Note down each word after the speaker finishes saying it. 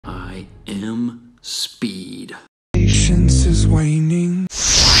I am speed. Patience is waning.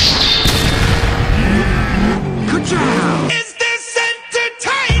 Good job! Is this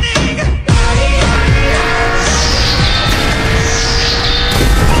entertaining?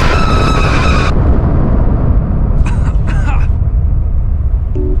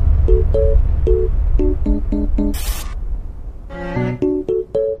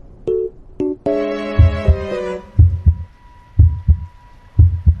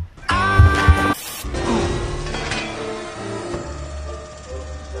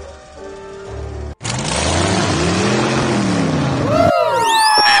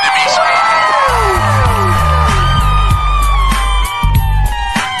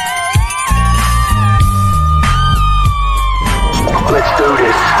 Let's do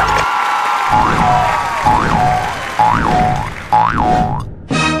this.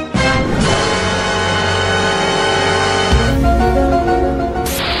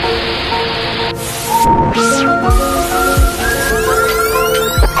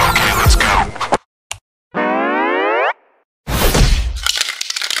 Okay, let's go.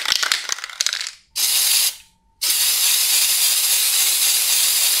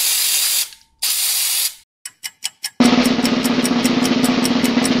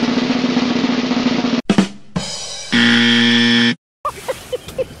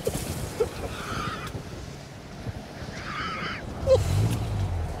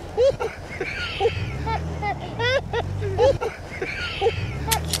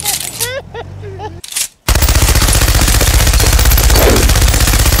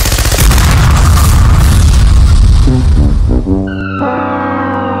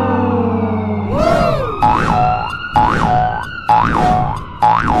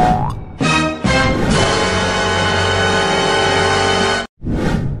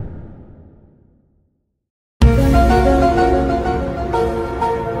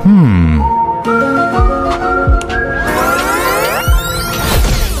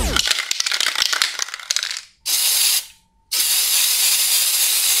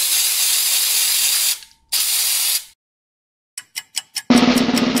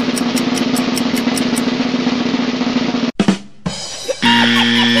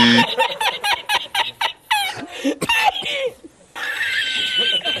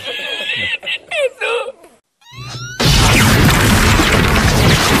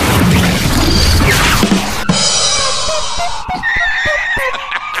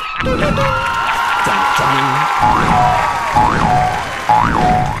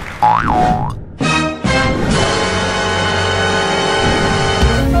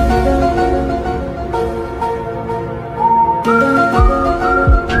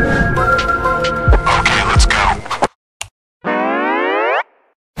 Okay, let's go.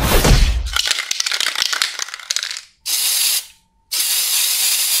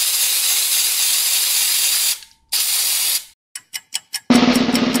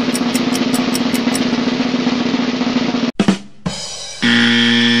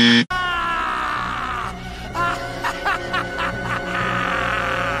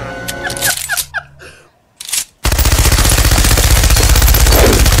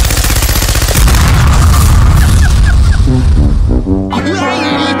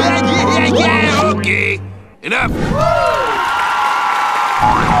 Okay, enough.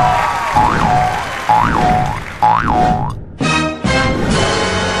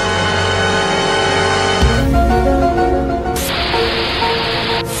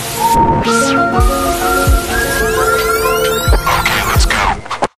 Okay, let's go.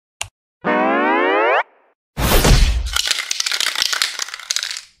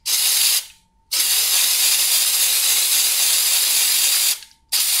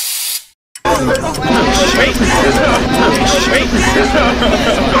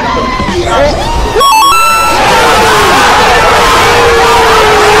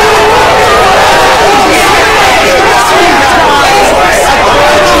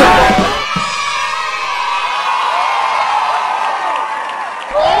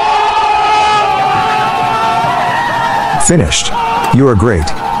 Finished. You are great.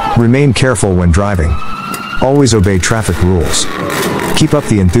 Remain careful when driving. Always obey traffic rules. Keep up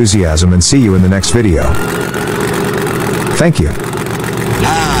the enthusiasm and see you in the next video. Thank you.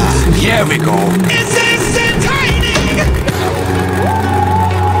 Ah, here we go. Is this entertaining?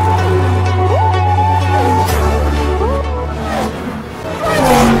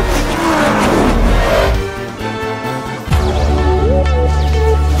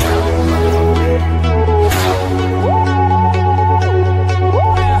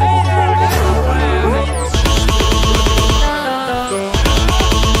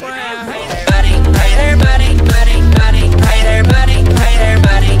 Buddy, hey there, buddy, buddy, buddy, hey there, buddy, hey there,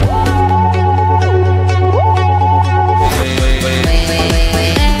 buddy.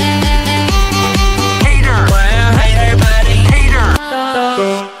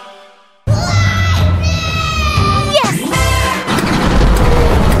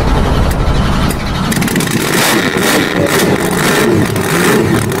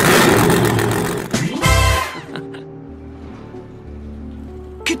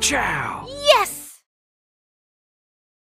 Ka-chow!